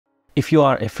If you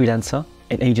are a freelancer,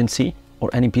 an agency, or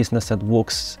any business that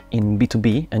works in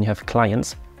B2B and you have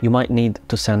clients, you might need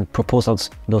to send proposals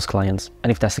to those clients.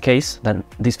 And if that's the case, then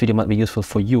this video might be useful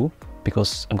for you,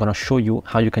 because I'm going to show you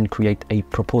how you can create a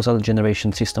proposal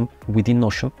generation system within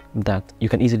Notion that you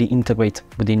can easily integrate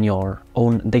within your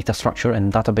own data structure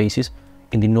and databases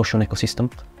in the Notion ecosystem.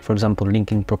 For example,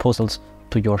 linking proposals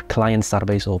to your client's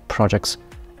database or projects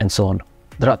and so on.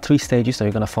 There are 3 stages that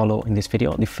you're going to follow in this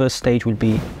video. The first stage will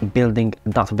be building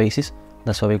databases.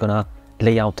 That's where we're going to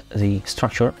lay out the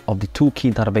structure of the 2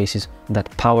 key databases that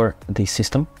power the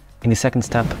system. In the second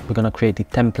step, we're going to create the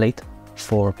template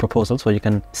for proposals, where you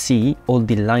can see all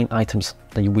the line items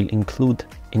that you will include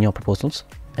in your proposals.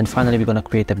 And finally, we're going to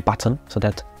create a button so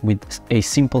that with a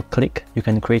simple click, you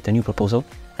can create a new proposal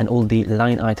and all the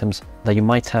line items that you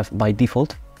might have by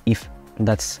default, if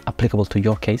that's applicable to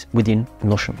your case, within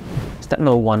Notion. Step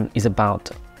number 1 is about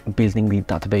building the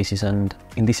databases, and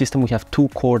in this system we have 2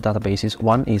 core databases.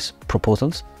 One is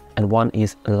proposals and one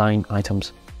is line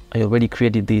items. I already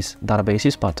created these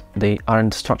databases, but they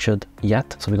aren't structured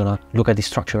yet, so we're gonna look at the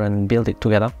structure and build it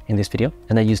together in this video.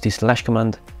 And I use this /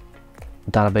 command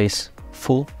database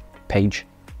full page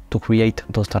to create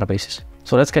those databases.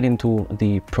 So let's get into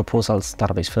the proposals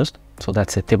database first. So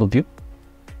that's a table view,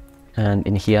 and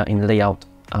in here in layout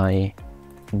I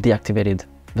deactivated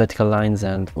vertical lines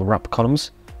and wrap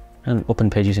columns and open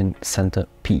pages in center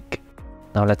peak.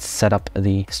 Now let's set up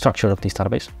the structure of this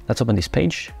database. Let's open this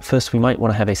page. First, we might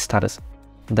want to have a status.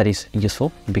 That is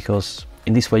useful because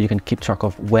in this way you can keep track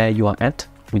of where you are at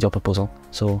with your proposal.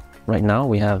 So right now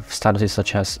we have statuses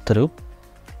such as to do,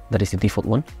 that is the default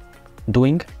one.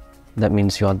 Doing, that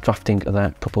means you are drafting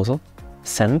that proposal.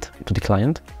 Send to the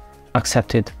client,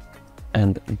 accepted,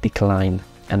 and declined.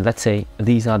 And let's say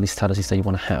these are the statuses that you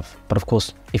want to have. But of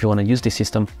course, if you want to use this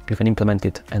system, you can implement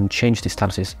it and change the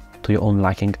statuses to your own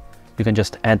liking. You can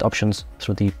just add options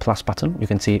through the plus button. You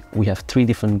can see we have 3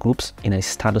 different groups in a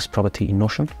status property in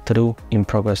Notion: to do, in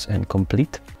progress, and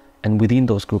complete. And within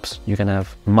those groups, you can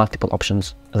have multiple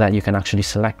options that you can actually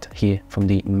select here from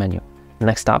the menu.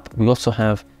 Next up, we also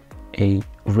have a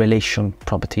relation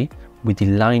property with the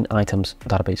line items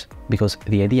database, because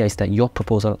the idea is that your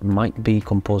proposal might be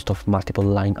composed of multiple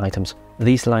line items.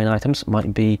 These line items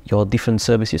might be your different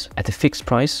services at a fixed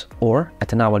price or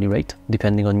at an hourly rate,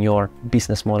 depending on your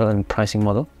business model and pricing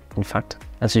model, in fact.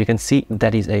 And so you can see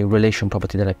that is a relation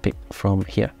property that I picked from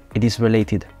here. It is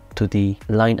related to the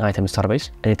line items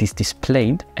database and it is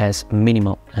displayed as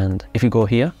minimal. And if you go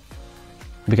here,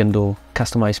 we can do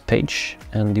customize page,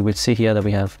 and you will see here that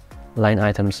we have line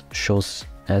items shows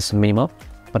as minimal,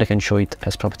 but I can show it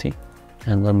as property.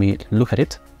 And when we look at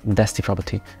it, that's the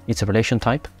property. It's a relation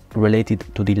type related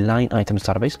to the line items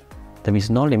database. There is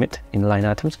no limit in line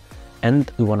items,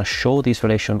 and we want to show this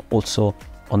relation also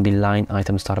on the line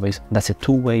items database. That's a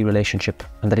 2-way relationship,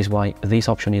 and that is why this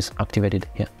option is activated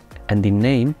here. And the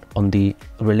name on the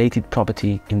related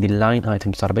property in the line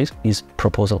items database is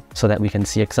proposal, so that we can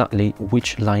see exactly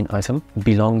which line item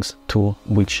belongs to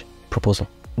which proposal.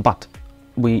 But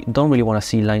we don't really want to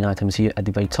see line items here at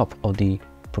the very top of the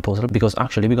proposal, because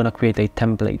actually we're going to create a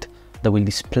template that will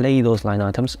display those line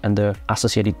items and their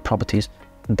associated properties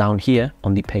down here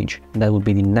on the page. That will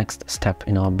be the next step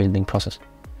in our building process.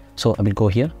 So I will go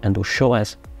here and do show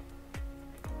as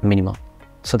minimal,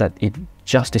 so that it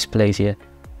just displays here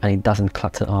and it doesn't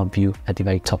clutter our view at the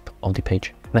very top of the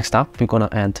page. Next up, we're going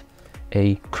to add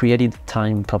a created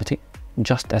time property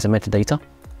just as a metadata,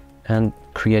 and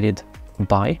created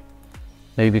by.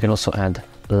 Maybe we can also add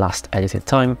last edited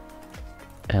time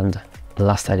and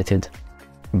last edited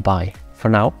by. For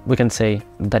now, we can say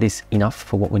that is enough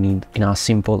for what we need in our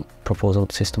simple proposal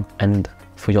system. And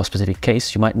for your specific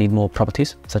case, you might need more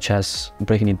properties, such as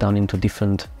breaking it down into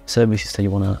different services that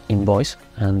you want to invoice.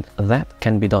 And that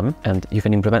can be done, and you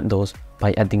can implement those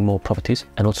by adding more properties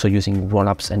and also using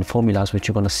rollups and formulas, which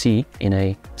you're going to see in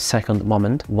a second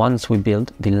moment once we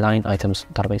build the line items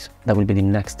database. That will be the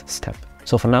next step.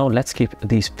 So for now, let's keep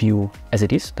this view as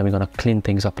it is, then we're going to clean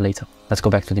things up later. Let's go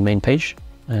back to the main page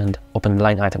and open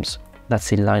line items. That's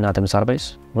the line items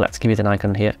database. Let's give it an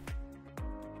icon here.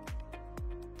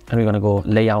 And we're going to go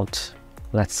layout.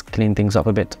 Let's clean things up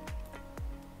a bit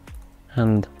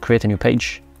and create a new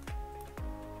page.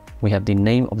 We have the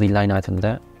name of the line item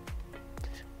there.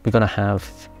 We're going to have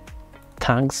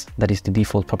tags. That is the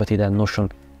default property that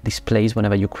Notion displays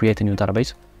whenever you create a new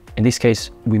database. In this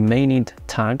case, we may need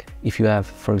tag if you have,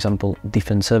 for example,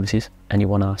 different services and you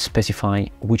want to specify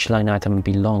which line item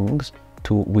belongs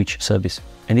to which service.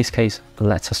 In this case,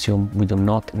 let's assume we do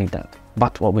not need that.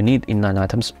 But what we need in line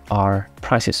items are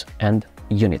prices and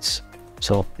units.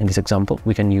 So in this example,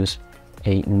 we can use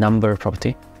a number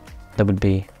property that would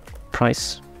be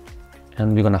price,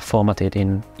 and we're going to format it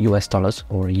in US dollars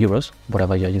or euros,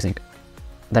 whatever you're using.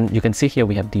 Then you can see here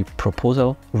we have the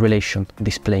proposal relation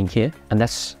displaying here, and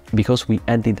that's because we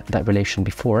added that relation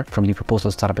before from the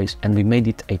proposals database and we made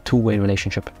it a two-way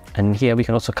relationship. And here we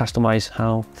can also customize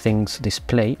how things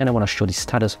display, and I want to show the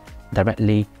status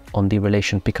directly on the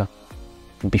relation picker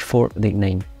before the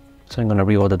name. So I'm going to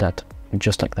reorder that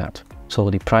just like that. So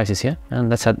the price is here, and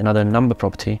let's add another number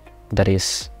property that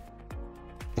is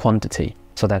quantity,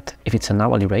 so that if it's an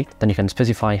hourly rate, then you can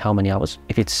specify how many hours.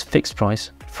 If it's fixed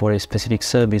price for a specific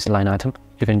service line item,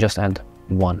 you can just add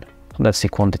 1. That's the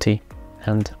quantity,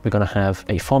 and we're going to have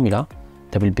a formula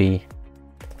that will be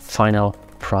final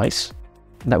price.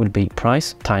 That will be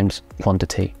price times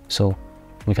quantity. So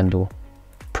we can do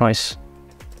price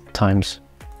times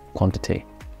quantity,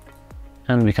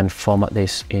 and we can format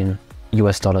this in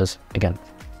US dollars again.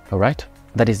 All right,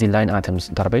 that is the line items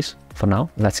database for now.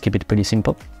 Let's keep it pretty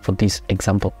simple for this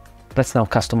example. Let's now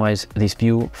customize this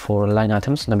view for line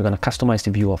items. Then we're going to customize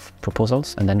the view of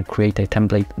proposals and then create a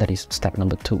template that is step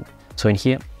number 2. So in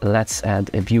here, let's add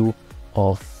a view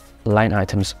of line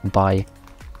items by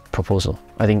proposal.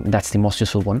 I think that's the most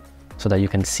useful one, so that you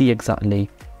can see exactly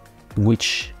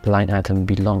which line item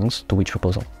belongs to which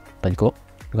proposal. There you go.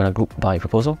 We're going to group by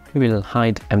proposal. We will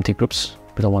hide empty groups.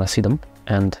 We don't want to see them.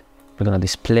 And we're going to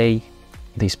display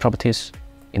these properties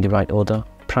in the right order: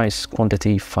 price,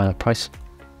 quantity, final price.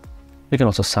 We can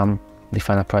also sum the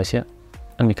final price here,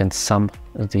 and we can sum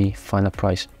the final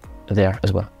price there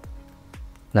as well.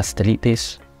 Let's delete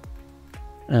this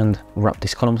and wrap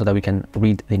this column so that we can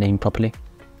read the name properly.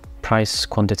 Price,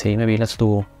 quantity, maybe let's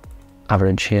do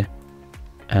average here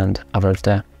and average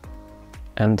there.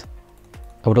 And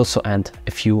I would also add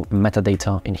a few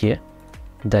metadata in here,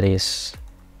 that is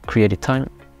created time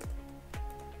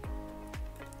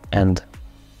and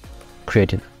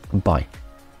created by.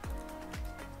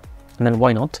 And then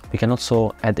why not, we can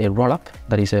also add a rollup,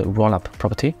 that is a rollup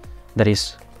property, that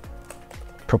is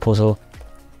proposal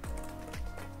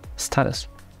status,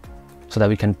 so that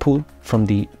we can pull from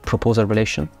the proposal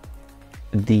relation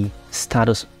the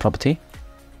status property,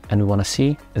 and we want to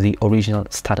see the original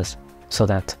status, so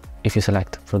that if you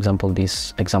select, for example,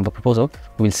 this example proposal,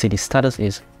 we'll see the status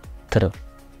is tada.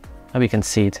 And we can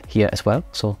see it here as well,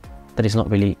 so that is not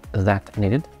really that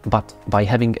needed. But by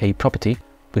having a property,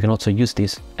 we can also use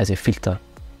this as a filter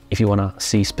if you want to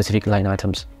see specific line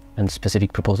items and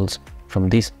specific proposals from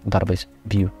this database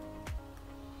view.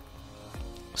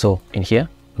 So in here,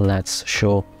 let's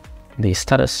show the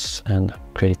status and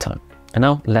created time. And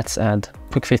now let's add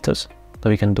quick filters that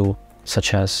we can do,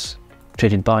 such as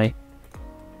created by.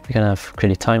 We can have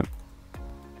created time.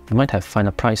 We might have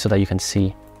final price so that you can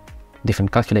see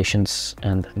different calculations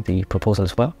and the proposal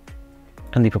as well,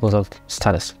 and the proposal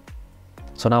status.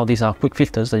 So now these are quick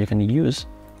filters that you can use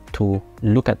to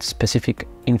look at specific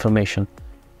information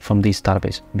from this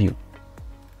database view.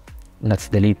 Let's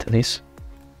delete this.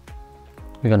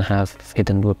 We're going to have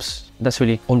hidden groups. That's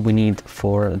really all we need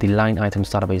for the line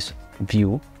items database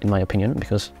view, in my opinion,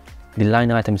 because the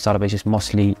line items database is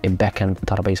mostly a backend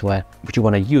database which you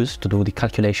want to use to do the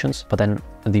calculations, but then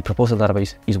the proposal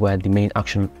database is where the main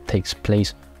action takes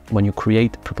place when you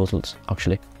create proposals,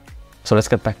 actually. So let's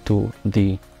get back to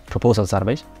the proposals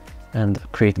database and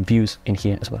create views in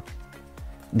here as well.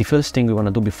 The first thing we want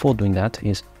to do before doing that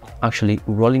is actually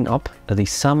rolling up the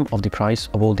sum of the price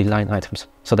of all the line items,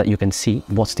 so that you can see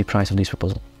what's the price of this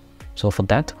proposal. So for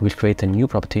that, we'll create a new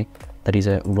property that is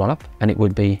a rollup, and it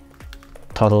would be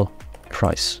total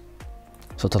price.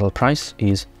 So total price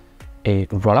is a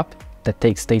rollup that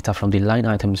takes data from the line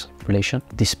items relation,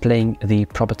 displaying the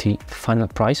property final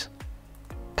price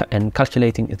and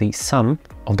calculating the sum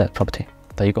of that property.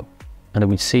 There you go. And then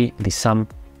we see the sum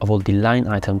of all the line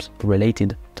items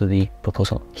related to the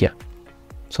proposal here.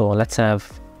 So let's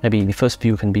have, maybe the first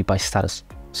view can be by status.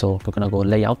 So we're gonna go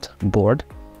layout, board,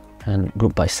 and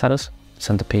group by status,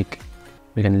 center peak.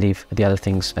 We can leave the other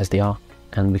things as they are,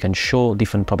 and we can show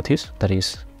different properties, that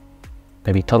is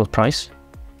maybe total price,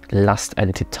 last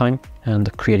edited time,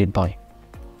 and created by.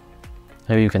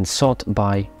 Maybe you can sort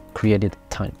by created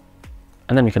time.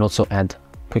 And then we can also add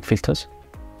quick filters,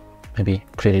 maybe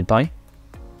created by,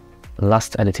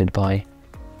 last edited by,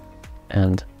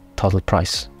 and total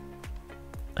price.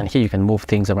 And here you can move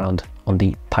things around on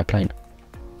the pipeline.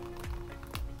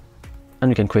 And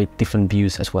we can create different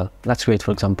views as well. Let's create,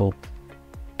 for example,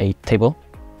 a table.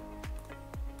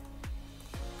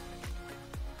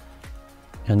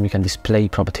 And we can display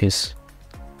properties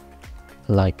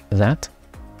like that.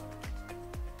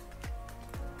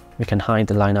 We can hide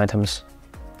the line items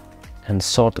and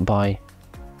sort by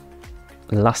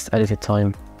last edited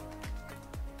time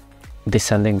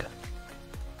descending,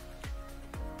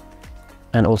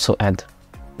 and also add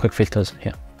quick filters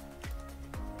here.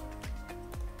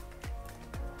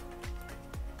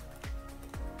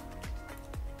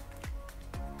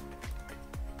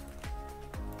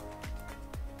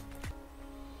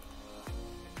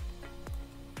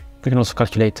 We can also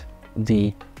calculate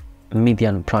the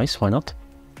median price, why not?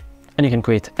 And you can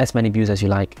create as many views as you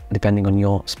like, depending on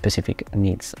your specific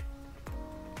needs.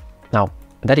 Now,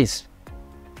 that is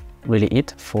really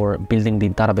it for building the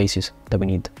databases that we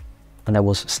need. And that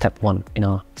was step 1 in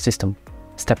our system.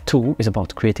 Step 2 is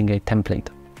about creating a template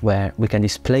where we can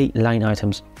display line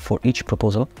items for each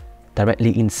proposal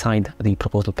directly inside the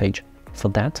proposal page. For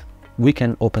that, we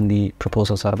can open the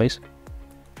proposals database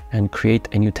and create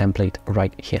a new template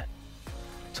right here.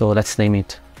 So let's name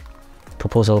it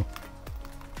proposal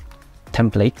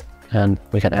template, and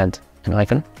we can add an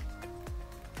icon.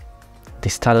 The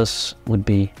status would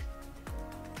be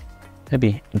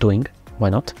maybe doing, why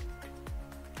not?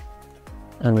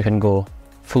 And we can go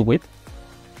full width.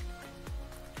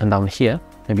 And down here,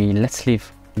 maybe let's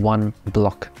leave one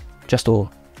block just to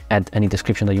add any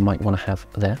description that you might want to have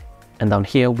there. And down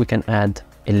here, we can add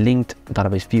a linked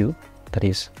database view, that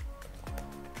is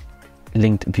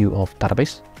linked view of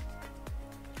database.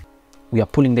 We are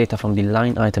pulling data from the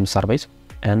line items database,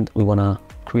 and we want to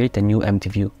create a new empty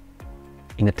view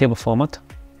in a table format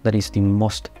that is the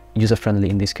most user-friendly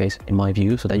in this case, in my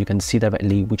view, so that you can see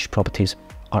directly which properties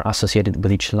are associated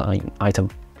with each line item.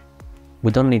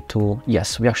 We don't need to,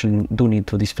 yes, we actually do need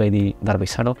to display the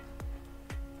database title.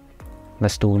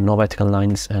 Let's do no vertical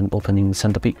lines and open in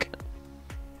center peak.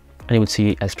 And you will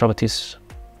see as properties,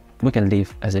 we can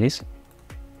leave as it is.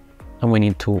 And we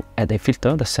need to add a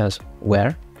filter that says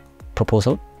where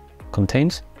proposal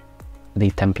contains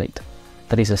the template.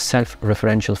 That is a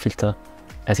self-referential filter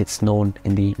as it's known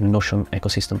in the Notion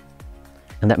ecosystem.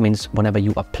 And that means whenever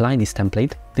you apply this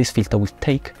template, this filter will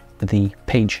take the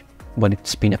page when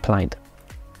it's been applied.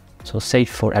 So save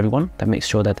for everyone, that makes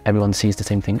sure that everyone sees the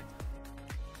same thing.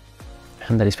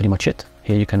 And that is pretty much it.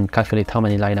 Here you can calculate how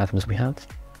many line items we have.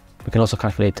 We can also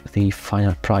calculate the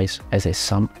final price as a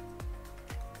sum.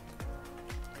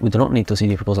 We do not need to see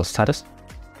the proposal status,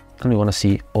 and we want to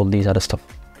see all these other stuff.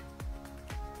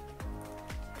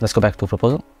 Let's go back to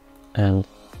proposal and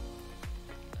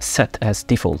set as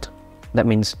default. That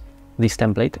means this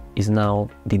template is now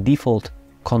the default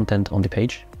content on the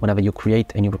page whenever you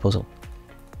create a new proposal.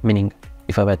 Meaning,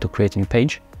 if I were to create a new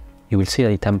page, you will see that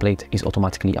the template is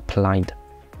automatically applied,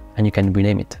 and you can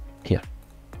rename it here.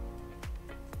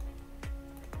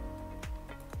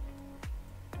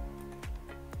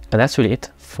 And that's really it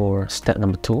for step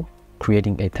number 2,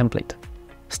 creating a template.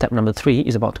 Step number 3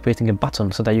 is about creating a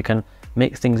button so that you can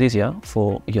make things easier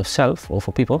for yourself or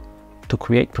for people to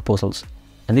create proposals.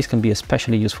 And this can be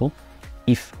especially useful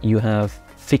if you have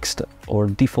fixed or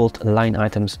default line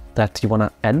items that you want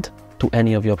to add to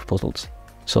any of your proposals.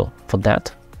 So for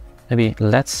that, maybe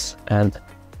let's add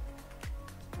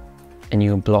a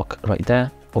new block right there,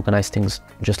 organize things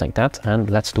just like that, and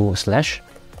let's do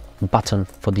 / button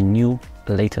for the new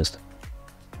latest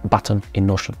button in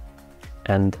Notion.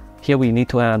 And here we need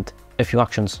to add a few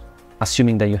actions,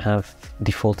 assuming that you have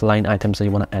default line items that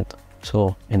you want to add.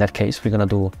 So in that case, we're going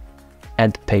to do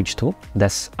add page to,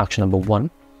 that's action number 1.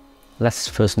 Let's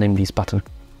first name this button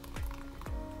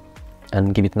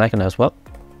and give it an icon as well.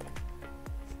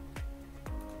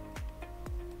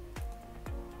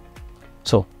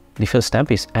 So the first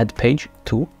step is add page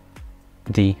to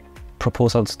the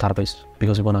proposals database,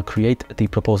 because we want to create the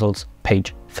proposals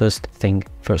page first thing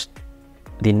first.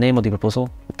 The name of the proposal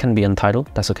can be untitled,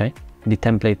 that's okay. The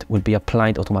template will be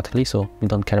applied automatically, so we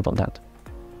don't care about that.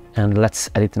 And let's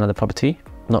edit another property.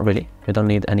 Not really, we don't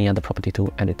need any other property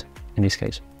to edit in this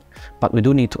case. But we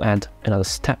do need to add another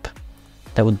step.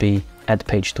 That would be add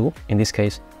page to, in this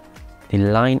case, the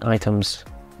line items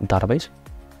database.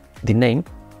 The name,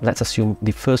 let's assume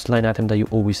the first line item that you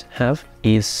always have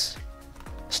is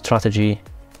strategy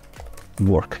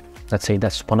work. Let's say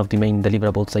that's one of the main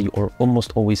deliverables that you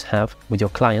almost always have with your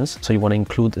clients. So you want to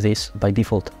include this by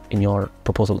default in your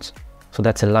proposals. So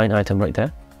that's a line item right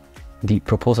there. The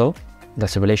proposal,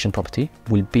 that's a relation property,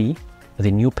 will be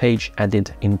the new page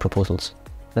added in proposals.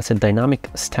 That's a dynamic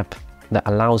step that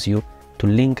allows you to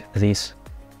link this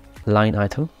line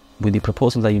item with the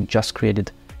proposal that you just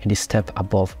created in the step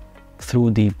above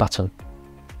through the button.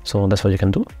 So that's what you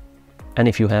can do. And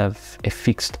if you have a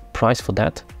fixed price for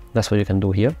that, that's what you can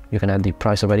do here. You can add the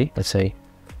price already, let's say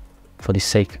for the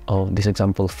sake of this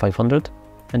example 500,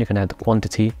 and you can add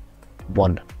quantity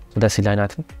 1. So that's the line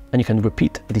item, and you can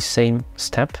repeat the same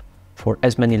step for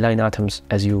as many line items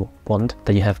as you want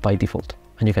that you have by default.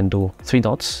 And you can do 3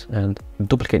 dots and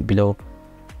duplicate below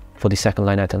for the second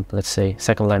line item. Let's say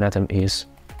second line item is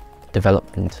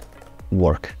development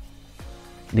work.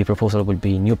 The proposal will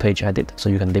be new page added, so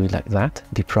you can leave it like that.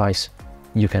 The price,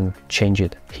 you can change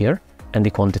it here, and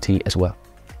the quantity as well.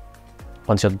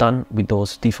 Once you're done with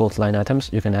those default line items,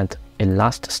 you can add a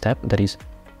last step, that is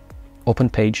open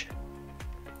page,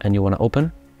 and you want to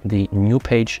open the new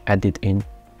page added in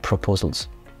proposals,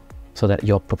 so that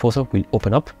your proposal will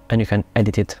open up and you can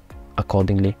edit it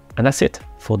accordingly. And that's it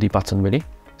for the button really.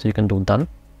 So you can do done.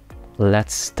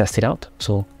 Let's test it out.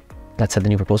 So let's add the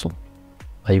new proposal.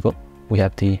 There you go. We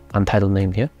have the untitled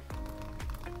name here.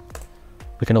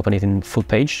 We can open it in full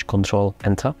page, Control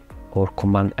Enter or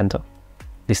Command Enter.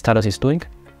 The status is doing.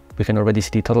 We can already see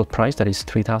the total price, that is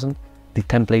 3,000. The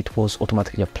template was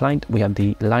automatically applied. We have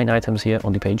the line items here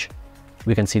on the page.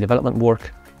 We can see development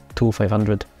work,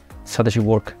 500, strategy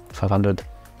work, 500,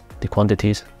 the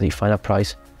quantities, the final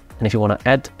price. And if you want to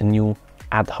add a new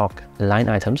ad hoc line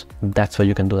items, that's where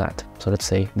you can do that. So let's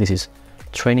say this is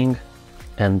training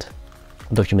and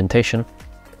documentation,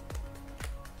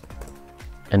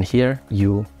 and here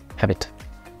you have it.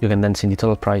 You can then see the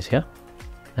total price here,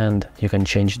 and you can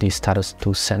change the status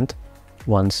to sent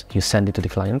once you send it to the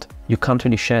client. You can't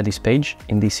really share this page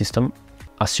in this system,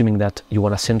 assuming that you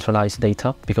want to centralize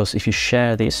data, because if you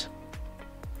share this,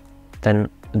 then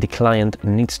the client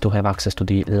needs to have access to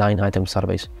the line item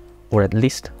surveys, or at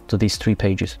least to these 3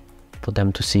 pages for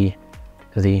them to see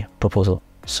the proposal.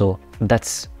 So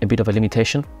that's a bit of a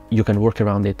limitation. You can work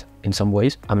around it in some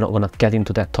ways. I'm not going to get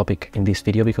into that topic in this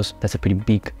video because that's a pretty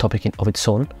big topic of its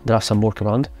own. There are some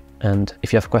workaround, and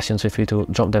if you have questions, feel free to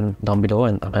drop them down below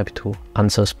and I'm happy to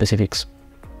answer specifics.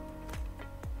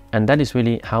 And that is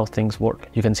really how things work.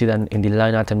 You can see then in the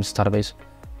line items database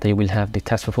that you will have the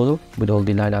test proposal with all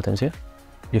the line items here.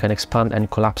 You can expand and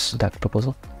collapse that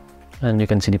proposal, and you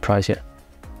can see the price here.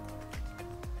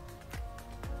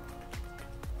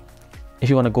 If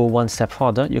you want to go one step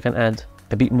further, you can add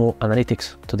a bit more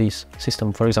analytics to this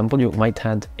system. For example, you might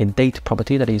add a date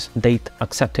property, that is date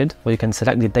accepted, where you can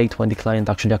select the date when the client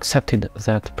actually accepted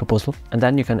that proposal. And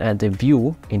then you can add a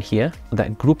view in here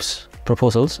that groups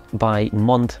proposals by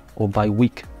month or by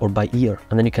week or by year.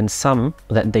 And then you can sum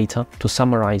that data to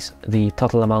summarize the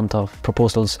total amount of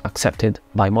proposals accepted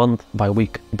by month, by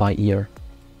week, by year,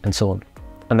 and so on.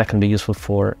 And that can be useful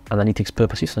for analytics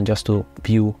purposes and just to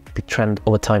view the trend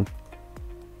over time.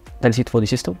 That's it for the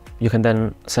system. You can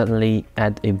then certainly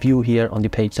add a view here on the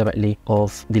page directly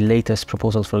of the latest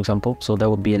proposals, for example. So there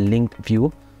would be a linked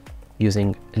view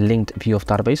using a linked view of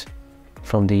database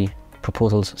from the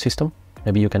proposals system.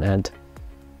 Maybe you can add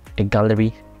a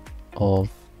gallery of,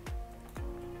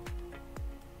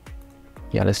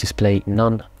 let's display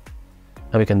none.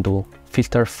 And we can do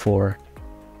filter for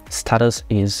status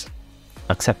is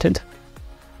accepted,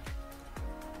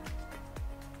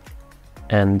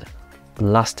 and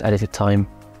last edited time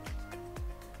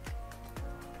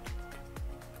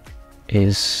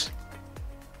is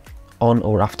on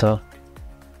or after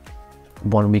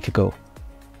 1 week ago.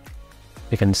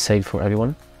 We can save for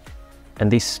everyone,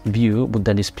 and this view would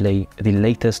then display the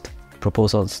latest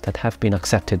proposals that have been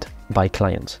accepted by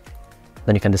clients.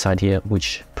 Then you can decide here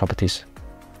which properties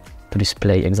to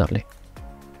display exactly,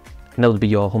 and that would be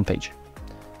your homepage.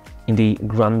 In the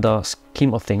grander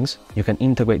scheme of things, you can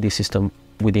integrate this system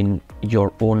within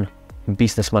your own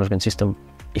business management system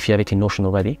if you have it in Notion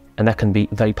already, and that can be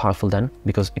very powerful then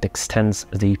because it extends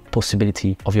the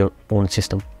possibility of your own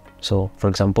system. So for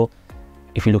example,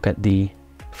 if you look at the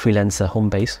freelancer home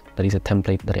base, that is a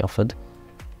template that I offered,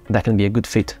 that can be a good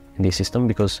fit in this system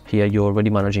because here you're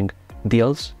already managing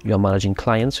deals, you're managing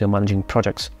clients, you're managing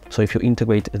projects. So if you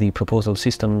integrate the proposal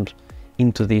systems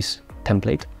into this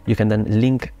template, you can then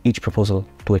link each proposal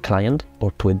to a client or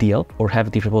to a deal, or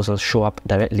have the proposal show up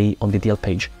directly on the deal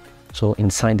page. So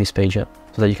inside this page here,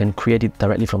 so that you can create it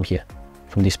directly from here,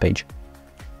 from this page.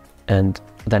 And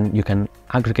then you can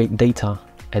aggregate data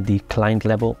at the client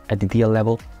level, at the deal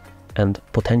level, and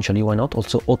potentially, why not,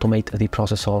 also automate the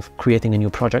process of creating a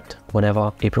new project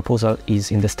whenever a proposal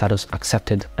is in the status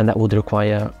accepted. And that would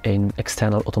require an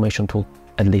external automation tool,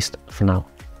 at least for now.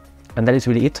 And that is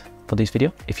really it for this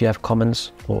video. If you have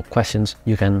comments or questions,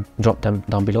 you can drop them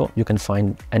down below. You can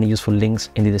find any useful links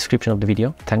in the description of the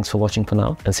video. Thanks for watching for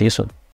now, and see you soon.